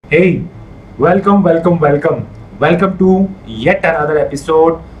Hey, welcome to yet another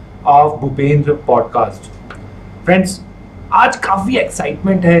episode of Bhupendra podcast. Friends, आज काफ़ी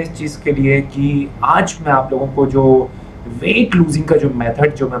excitement है इस चीज़ के लिए कि आज मैं आप लोगों को जो वेट लूजिंग का जो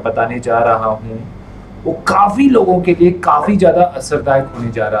मेथड जो मैं बताने जा रहा हूँ वो काफ़ी लोगों के लिए काफ़ी ज़्यादा असरदायक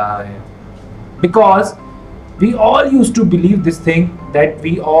होने जा रहा है। Because we all used to believe this thing that we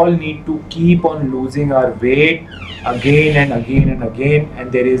all need to keep on losing our weight again and again and again,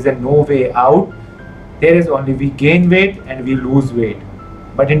 and there is a no way out. There is only we gain weight and we lose weight.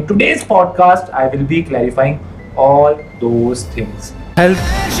 But in today's podcast I will be clarifying all those things. Health,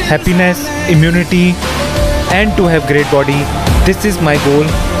 happiness, immunity, and to have great body. This is my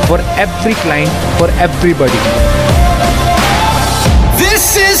goal for every client, for everybody.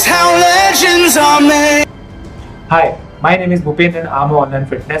 This is how legends are made. Hi, my name is Bhupendra and I'm an online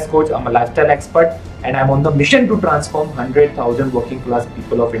fitness coach. I'm a lifestyle expert and I'm on the mission to transform 100,000 working class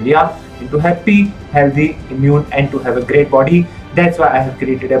people of India into happy, healthy, immune and to have a great body. That's why I have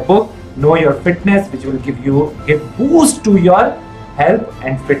created a book, Know Your Fitness, which will give boost to your health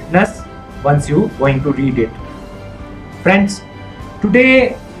and fitness once you going to read it. Friends,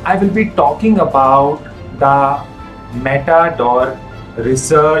 today I will be talking about the Matador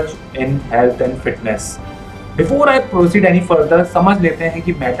research in health and fitness. Before I proceed any further, समझ लेते हैं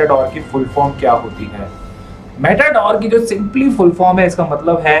कि Matador की full form क्या होती है। Matador की जो सिंपली फुल फॉर्म है, इसका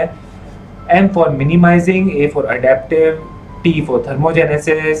मतलब है M for minimising, A for adaptive, T for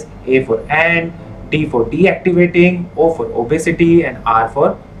thermogenesis, A for and, D for deactivating, O for obesity and R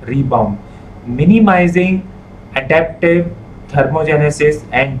for rebound. Minimising, adaptive, thermogenesis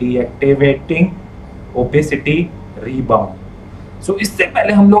and deactivating, obesity, rebound. So इससे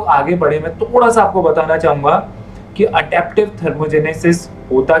पहले हम लोग आगे बढ़े, मैं थोड़ा सा आपको बताना चाहूँगा कि अडेप्टिव थर्मोजेनेसिस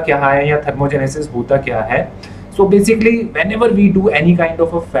होता क्या है या थर्मोजेनेसिस होता क्या है। So basically whenever we do any kind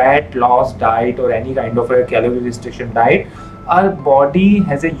of a fat loss diet और any kind of a calorie restriction diet, our body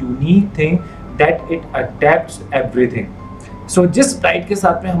has a unique thing that it adapts everything. So जिस diet के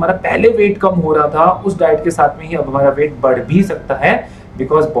साथ में हमारा पहले wait कम हो रहा था, उस डाइट के साथ में ही अब हमारा वेट बढ़ भी सकता है,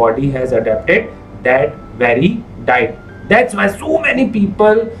 because body has adapted that very diet. That's why so many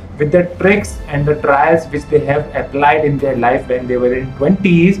people with the tricks and the trials which they have applied in their life when they were in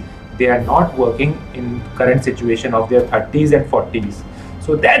 20s, they are not working in current situation of their 30s and 40s.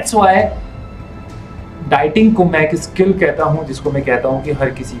 So that's why dieting को मैं एक skill कहता हूँ, जिसको मैं कहता हूँ कि हर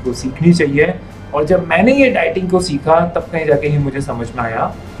किसी को सीखनी चाहिए. और जब मैंने ये डाइटिंग को सीखा तब कहीं जाके ही मुझे समझ में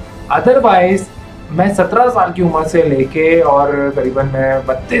आया. अदरवाइज मैं 17 साल की उम्र से लेके और करीबन मैं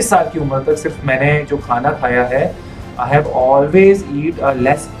 32 साल की उम्र तक सिर्फ मैंने जो खाना खाया है, I have always eat a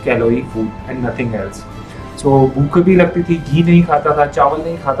less calorie food and nothing else. So भूख भी लगती थी, घी नहीं खाता था, चावल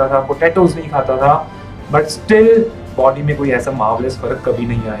नहीं खाता था, पोटैटोज नहीं खाता था, but still बॉडी में कोई ऐसा मार्वलस फर्क कभी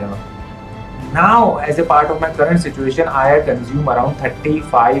नहीं आया. Now as a part of my current situation, I consume around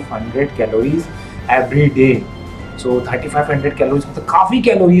 3500 calories every day. So 3500 calories मतलब काफ़ी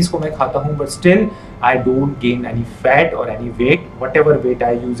कैलोरीज को मैं खाता हूँ, but still I don't gain any fat or any weight. Whatever weight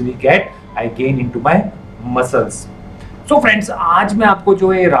I usually get, I gain into my muscles. So friends, आज मैं आपको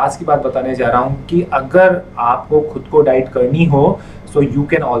जो ये राज की बात बताने जा रहा हूँ कि अगर आपको खुद को डाइट करनी हो, so you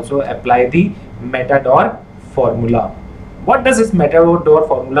can also apply the Matador formula. What does this Matador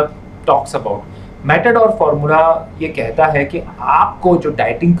formula talks about? Matador formula ये कहता है कि आपको जो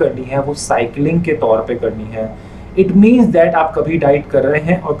डाइटिंग करनी है वो साइकिलिंग के तौर पे करनी है. इट मीन्स दैट आप कभी डाइट कर रहे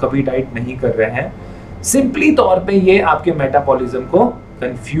हैं और कभी डाइट नहीं कर रहे हैं. सिंपली तौर पे ये आपके मेटाबॉलिज्म को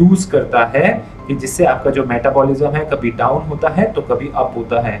कंफ्यूज करता है कि जिससे आपका जो मेटाबॉलिज्म है कभी डाउन होता है तो कभी अप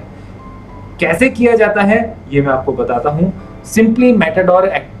होता है. कैसे किया जाता है ये मैं आपको बताता हूँ. सिंपली मेटाडोर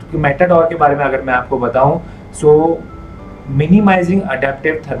के बारे में अगर मैं आपको बताऊं, so minimising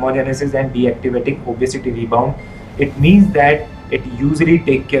adaptive thermogenesis and deactivating obesity rebound, it means that it usually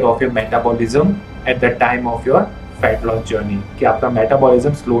take care of your metabolism at the time of your fat loss journey, कि आपका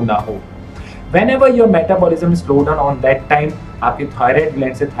मेटाबॉलिज्म स्लो ना हो. Whenever your metabolism is slow down on that time, आपके thyroid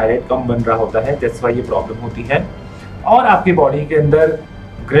gland से thyroid कम बन रहा होता है, that's why ये प्रॉब्लम होती है. और आपकी बॉडी के अंदर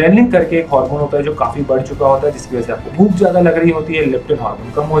ग्रेलिन करके एक हार्मोन होता है जो काफ़ी बढ़ चुका होता है, जिसकी वजह से आपको भूख ज़्यादा लग रही होती है. लेप्टिन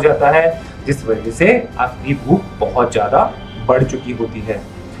हार्मोन कम हो जाता है, जिस वजह से आपकी भूख बहुत ज़्यादा बढ़ चुकी होती है.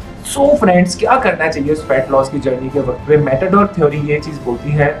 सो फ्रेंड्स, क्या करना चाहिए उस फैट लॉस की जर्नी के वक्त पे? मेटाडोर थ्योरी ये चीज़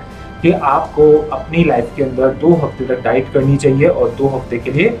बोलती है कि आपको अपनी लाइफ के अंदर 2 हफ्ते तक डाइट करनी चाहिए और 2 हफ्ते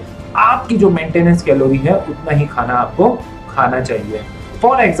के लिए आपकी जो मेंटेनेंस कैलोरी है उतना ही खाना आपको खाना चाहिए.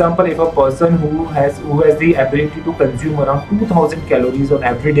 For example, if a person who has the ability to consume around 2000 calories on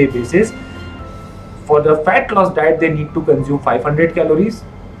everyday basis, for the fat loss diet they need to consume 500 calories,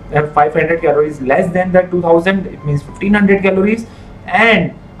 and 500 calories less than that 2000, it means 1500 calories,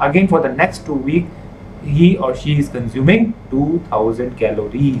 and Again for the next 2 weeks, he or she is consuming 2000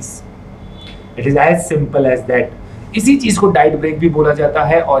 calories. It is as simple as that. इसी चीज को diet break भी बोला जाता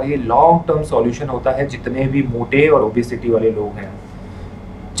है और ये long term solution होता है जितने भी मोटे और ओबेसिटी वाले लोग हैं।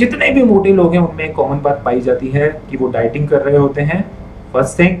 जितने भी मोटे लोग हैं उनमें एक कॉमन बात पाई जाती है कि वो डाइटिंग कर रहे होते हैं,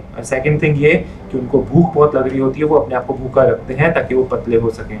 फर्स्ट थिंग। और सेकंड थिंग ये कि उनको भूख बहुत लग रही होती है, वो अपने आप को भूखा रखते हैं ताकि वो पतले हो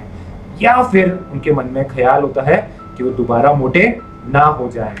सकें, या फिर उनके मन में ख्याल होता है कि वो दोबारा मोटे ना हो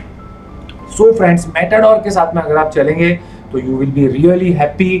जाएं। सो फ्रेंड्स, मेटाडोर के साथ में अगर आप चलेंगे तो you will be really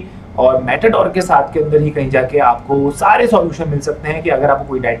happy. और मेटाडोर के साथ के अंदर ही कहीं जाके आपको सारे सॉल्यूशन मिल सकते हैं कि अगर आपको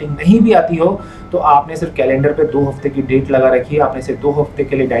कोई डाइटिंग नहीं भी आती हो तो आपने सिर्फ कैलेंडर पे 2 हफ्ते की डेट लगा रखी है, आपने सिर्फ 2 हफ्ते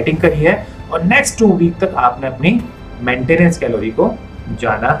के लिए डाइटिंग करी है और नेक्स्ट 2 वीक तक आपने अपनी मेंटेनेंस कैलोरी को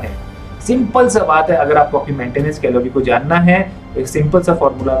जाना है। सिंपल सा बात है, अगर आपको अपनी मेंटेनेंस कैलोरी को जानना है तो एक सिंपल सा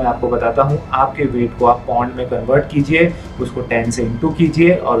फॉर्मूला मैं आपको बताता हूँ। आपके वेट को आप पाउंड में कन्वर्ट कीजिए, उसको 10 से इंटू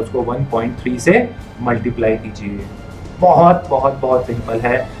कीजिए और उसको 1.3 से मल्टीप्लाई कीजिए। बहुत बहुत बहुत सिंपल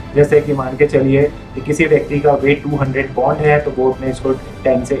है। जैसे कि मान के चलिए कि किसी व्यक्ति का वेट 200 पाउंड है तो वो अपने इसको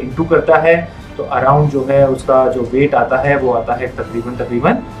 10 से इंटू करता है तो अराउंड जो है उसका जो वेट आता है वो आता है तकरीबन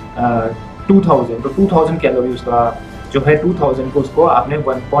 2000। तो 2000 कैलोरी उसका जो है 2000 को उसको आपने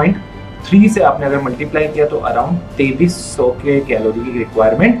 1.3 से आपने अगर मल्टीप्लाई किया तो अराउंड 2300 के कैलोरी की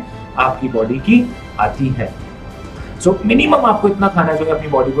रिक्वायरमेंट आपकी बॉडी की आती है। सो मिनिमम आपको इतना खाना जो है अपनी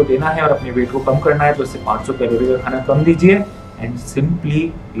बॉडी को देना है और अपने वेट को कम करना है तो इससे 500 कैलोरी का खाना कम दीजिए and simply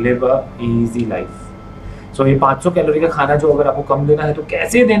live a easy life. सो ये 500 कैलोरी का खाना जो अगर आपको कम देना है तो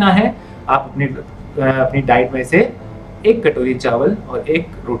कैसे देना है, आप अपनी डाइट में से 1 कटोरी चावल और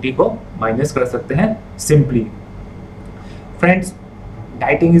 1 रोटी को माइनस कर सकते हैं simply. Friends,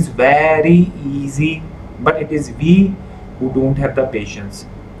 dieting is very easy but it is we who don't have the patience.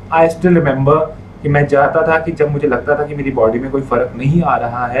 I still remember कि मैं चाहता था कि जब मुझे लगता था कि मेरी बॉडी में कोई फर्क नहीं आ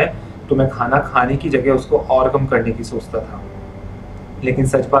रहा है तो मैं खाना खाने की जगह उसको और कम करने की सोचता था। लेकिन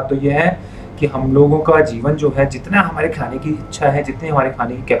सच बात तो यह है कि हम लोगों का जीवन जो है, जितना हमारे खाने की इच्छा है, जितनी हमारे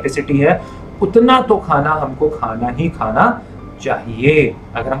खाने की कैपेसिटी है, उतना तो खाना हमको खाना ही खाना चाहिए।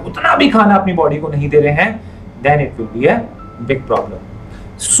 अगर हम उतना भी खाना अपनी बॉडी को नहीं दे रहे हैं then it will be a big problem.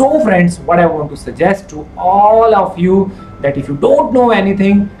 So friends, what I want to suggest to all of you that if you don't know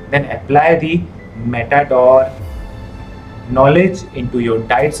anything, then apply the Matador knowledge into your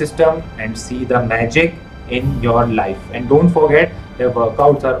diet system and see the magic in your life. And don't forget the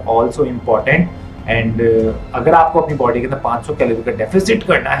workouts are also important. And अगर आपको अपनी body के अंदर 500 calorie का deficit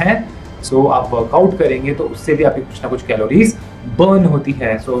करना है सो आप workout करेंगे तो उससे भी आपकी कुछ ना कुछ कैलोरीज बर्न होती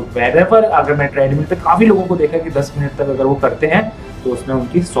है। सो wherever अगर मैं ट्रेडमिल पे काफ़ी लोगों को देखा कि 10 मिनट तक अगर वो करते हैं तो उसमें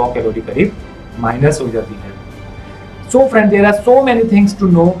उनकी 100 कैलोरी करीब माइनस हो जाती है। So friend, there are so many things to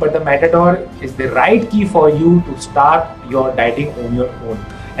know, but the Matador is the right key for you to start your dieting on your own.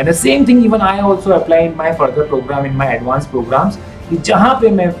 And the same thing even I also apply in my further program, in my advanced programs, कि जहाँ पे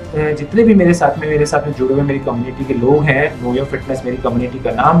मैं जितने भी मेरे साथ में जुड़े हुए मेरी कम्युनिटी के लोग हैं, नो योर फिटनेस मेरी कम्युनिटी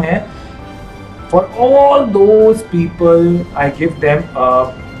का नाम है, for all those people I give them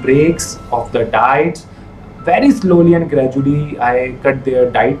breaks of the diets. Very slowly and gradually I cut their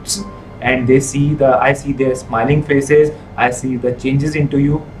diets and I see their smiling faces, I see the changes into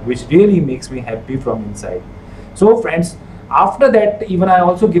you, which really makes me happy from inside. So friends, after that even I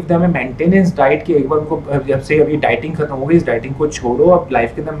also give them a maintenance diet कि एक बार उनको जब से अभी dieting खत्म हो गई, इस डाइटिंग को छोड़ो, अब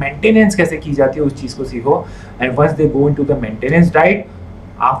लाइफ के अंदर मेंटेनेंस कैसे की जाती है उस चीज़ को सीखो। And once they go into the maintenance diet,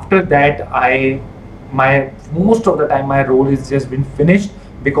 after that most of the time my role is just been finished,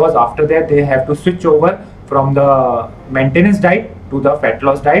 because after that they have to switch over from the maintenance diet to the fat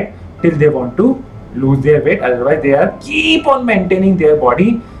loss diet till they want to lose their weight. Otherwise they are keep on maintaining their body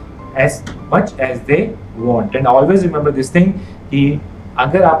as much as they want. And always remember this thing कि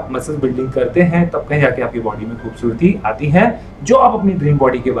अगर आप muscle building करते हैं तब कहीं जाके आपकी body में खूबसूरती आती है। जो आप अपनी ड्रीम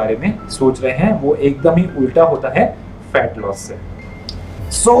बॉडी के बारे में सोच रहे हैं वो एकदम ही उल्टा होता है फैट लॉस से।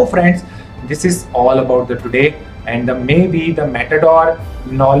 So friends, this is all about the today, and maybe the Matador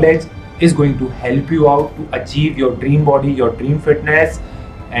knowledge is going to help you out to achieve your dream body, your dream fitness.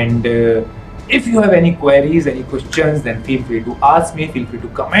 And if you have any queries, any questions, then feel free to ask me, feel free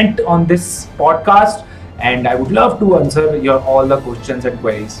to comment on this podcast, and I would love to answer your all the questions and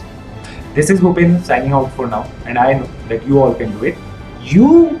queries. This is Bhupin signing out for now, and I know that you all can do it.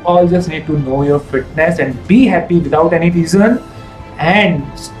 You all just need to know your fitness and be happy without any reason,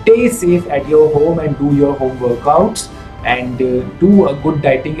 and stay safe at your home and do your home workouts and do a good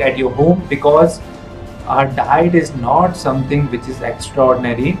dieting at your home, because our diet is not something which is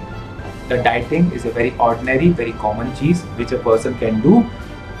extraordinary. The dieting is a very ordinary, very common cheese which a person can do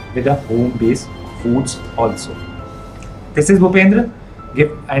with a home-based foods also. This is Bhupendra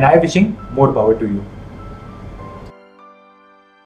and I wishing more power to you.